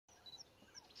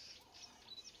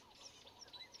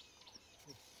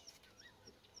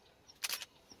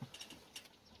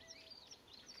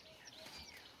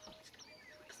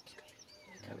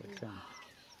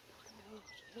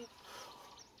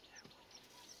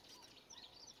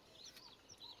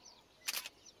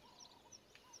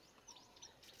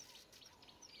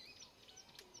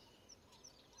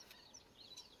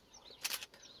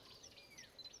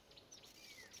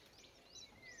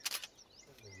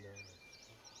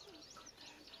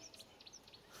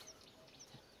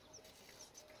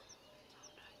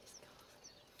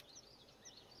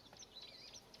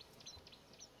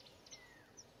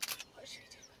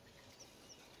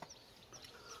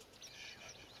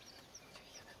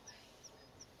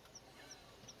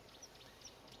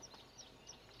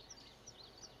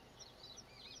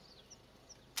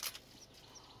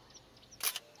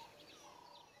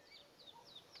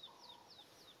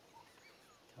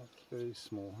Very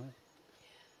small, huh?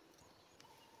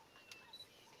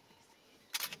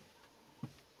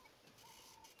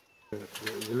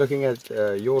 You're looking at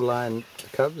your lion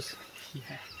cubs? Yeah.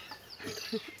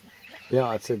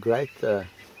 Yeah, it's a great... there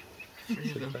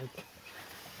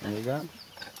you go.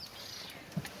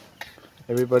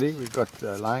 Everybody, we've got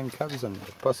lion cubs and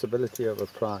the possibility of a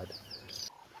pride.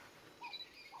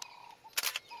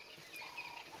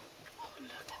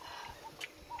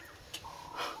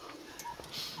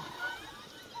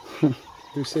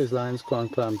 Who says lions can't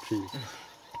climb trees?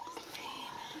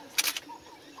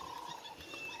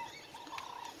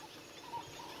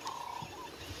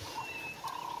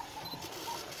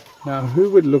 Now,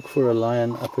 who would look for a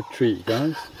lion up a tree,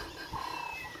 guys?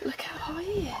 Look how high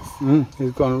he is.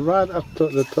 He's gone right up to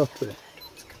the top there.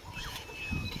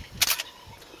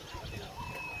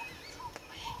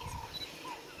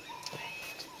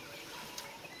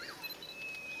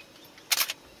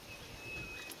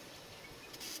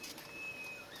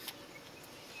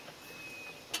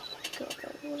 God,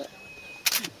 I want it.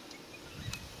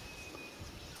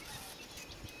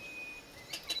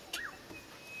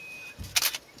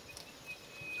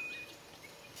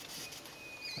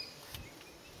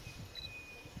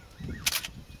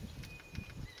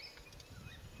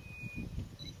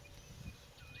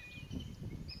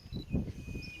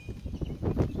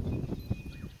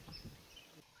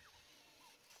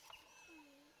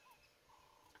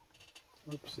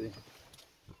 Oopsie.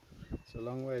 It's a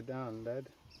long way down, Dad.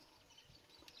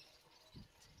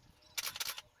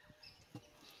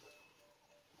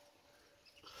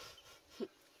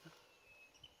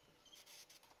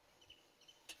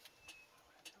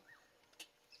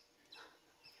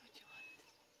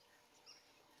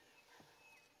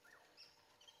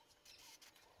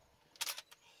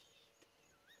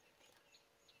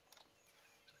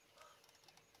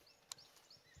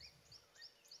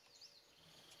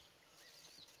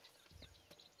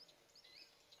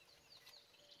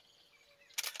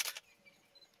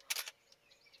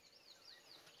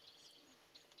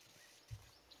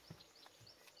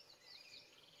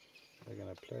 They're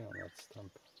going to play on that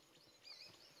stump.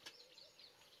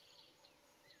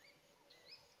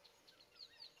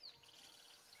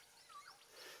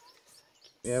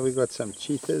 Yeah, we got some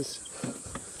cheetahs.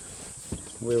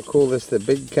 We'll call this the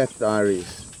Big Cat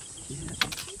Diaries.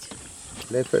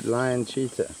 Leopard, lion,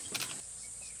 cheetah.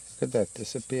 Look at that,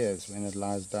 disappears when it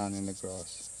lies down in the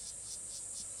grass.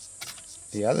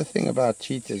 The other thing about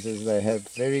cheetahs is they have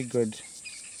very good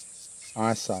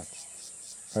eyesight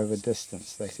over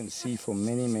distance. They can see for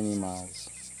many, many miles.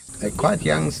 They're quite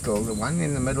young still. The one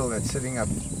in the middle that's sitting up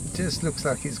just looks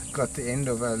like he's got the end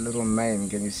of a little mane.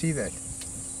 Can you see that?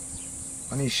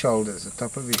 On his shoulders, the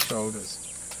top of his shoulders.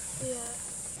 Yeah.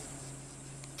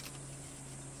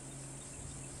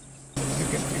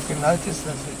 You can notice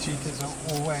that the cheetahs are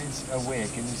always aware.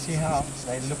 Can you see how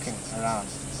they're looking around?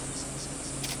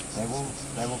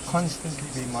 They will constantly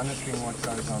be monitoring what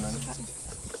goes on.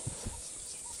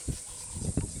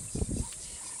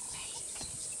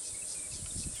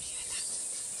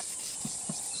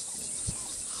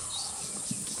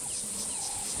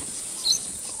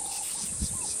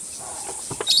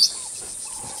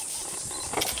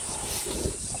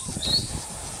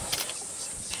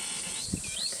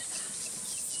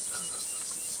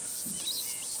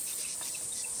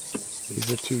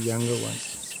 These are two younger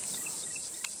ones.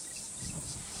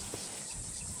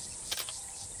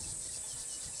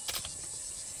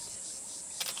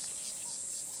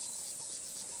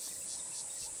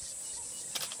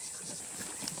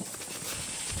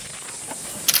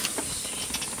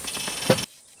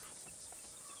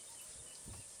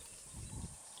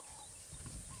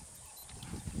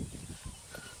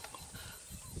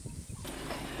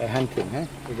 They're hunting, huh?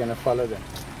 We're going to follow them.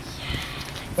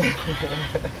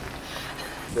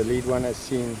 The lead one has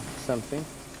seen something.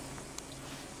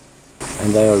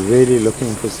 And they are really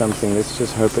looking for something. Let's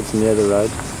just hope it's near the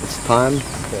road. It's time.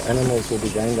 The animals will be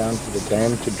going down to the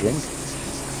dam to drink.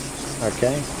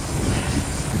 Okay?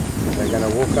 They're going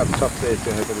to walk up top there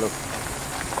to have a look.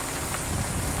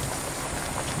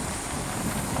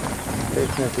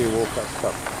 Definitely walk up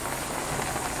top.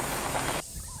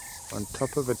 On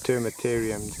top of a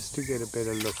termitarium just to get a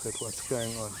better look at what's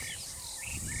going on.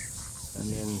 And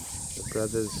then the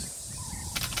brothers,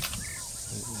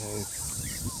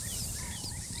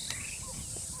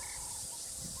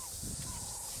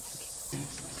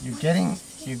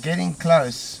 you're getting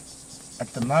close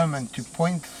at the moment to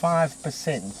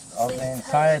 0.5% of the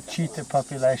entire cheetah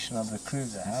population of the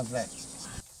Kruger. How's that?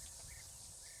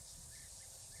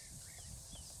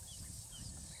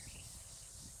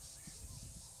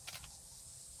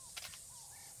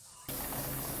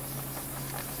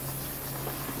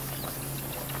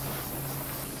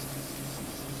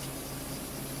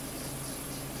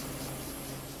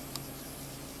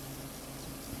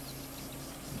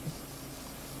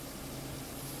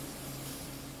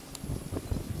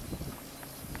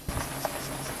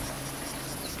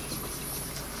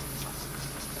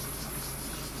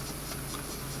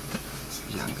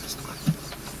 youngest one.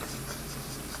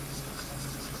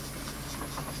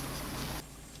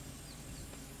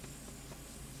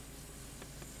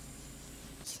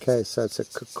 Okay, so it's a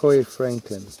Kukoi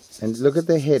Franklin. And look at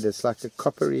the head, it's like a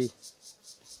coppery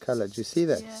color. Do you see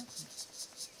that? Yeah.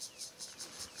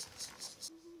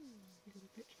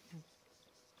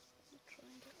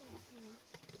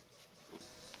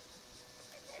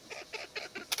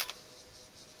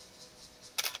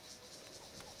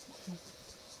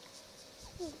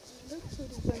 Look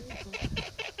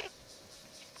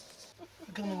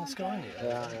at them in the sky here.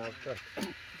 Yeah, I've got.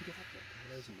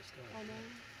 Those in the sky. I know.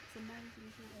 It's amazing,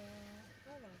 isn't it? I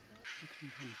like that. Look at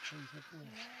them from the trees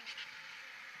everywhere.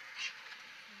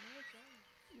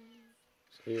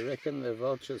 So you reckon the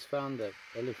vultures found that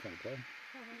elephant, eh?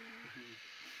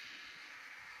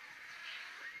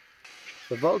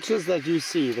 The vultures that you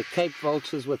see, the Cape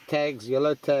vultures with tags,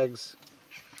 yellow tags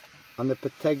on the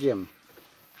patagium.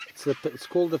 It's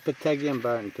called the patagium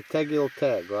bone, patagial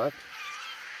tag, right?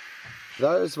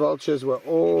 Those vultures were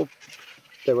all,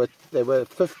 there were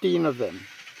 15 of them,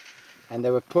 and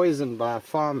they were poisoned by a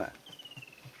farmer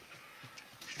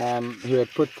who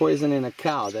had put poison in a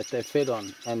cow that they fed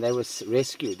on, and they were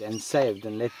rescued and saved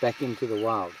and let back into the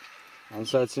wild. And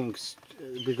so it's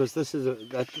because this is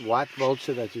that white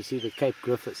vulture that you see, the Cape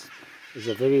Griffiths, is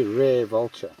a very rare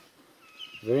vulture,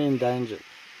 very endangered.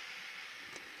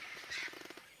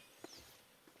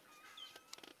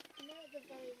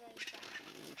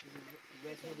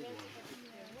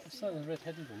 It's like the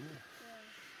red-headed one,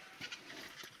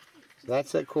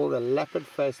 That's called a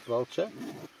lappet-faced vulture,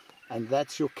 and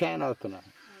that's your can opener.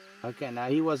 Okay, now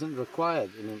he wasn't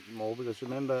required anymore because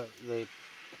remember the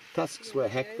tusks were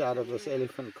hacked out of this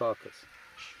elephant carcass.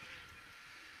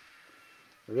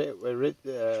 The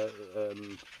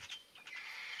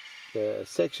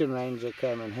section ranger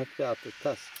came and hacked out the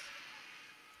tusks.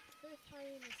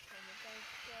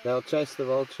 They'll chase the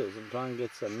vultures and try and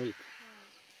get some meat.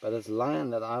 But it's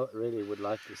lion that I really would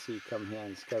like to see come here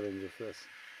and scavenge with this.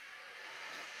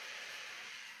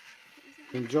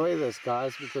 Enjoy this,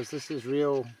 guys, because this is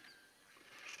real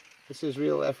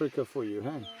Africa for you,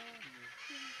 hey?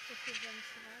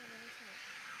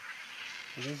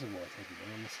 It is a white-headed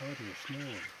one on the side of the small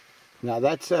one. Now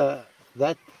that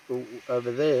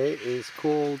over there is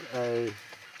called a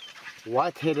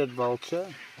white-headed vulture.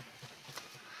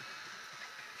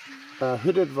 A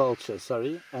hooded vulture,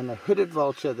 sorry, and a hooded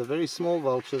vulture, the very small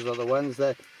vultures are the ones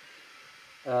that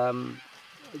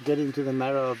get into the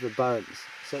marrow of the bones.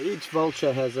 So each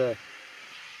vulture has a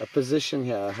position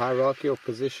here, a hierarchical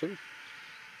position.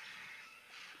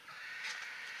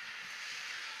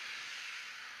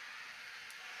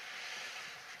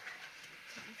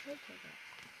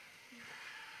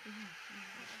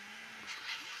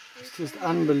 It's just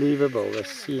unbelievable, the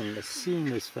scene. The scene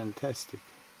is fantastic.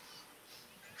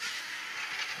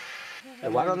 The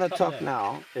one on the top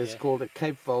now is called a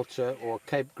Cape vulture or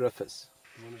Cape Griffiths.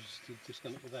 The one just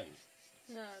gone up the bank?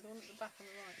 No, the one at the back on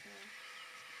the right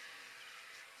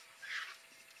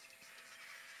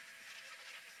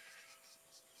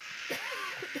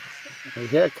now. And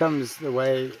here comes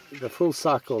the full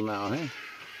cycle now, eh? Yeah.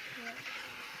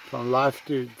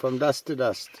 From dust to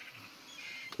dust.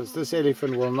 Because this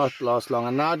elephant will not last long.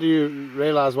 And now do you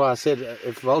realize why I said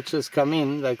if vultures come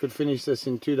in, they could finish this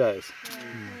in 2 days?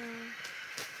 Yeah.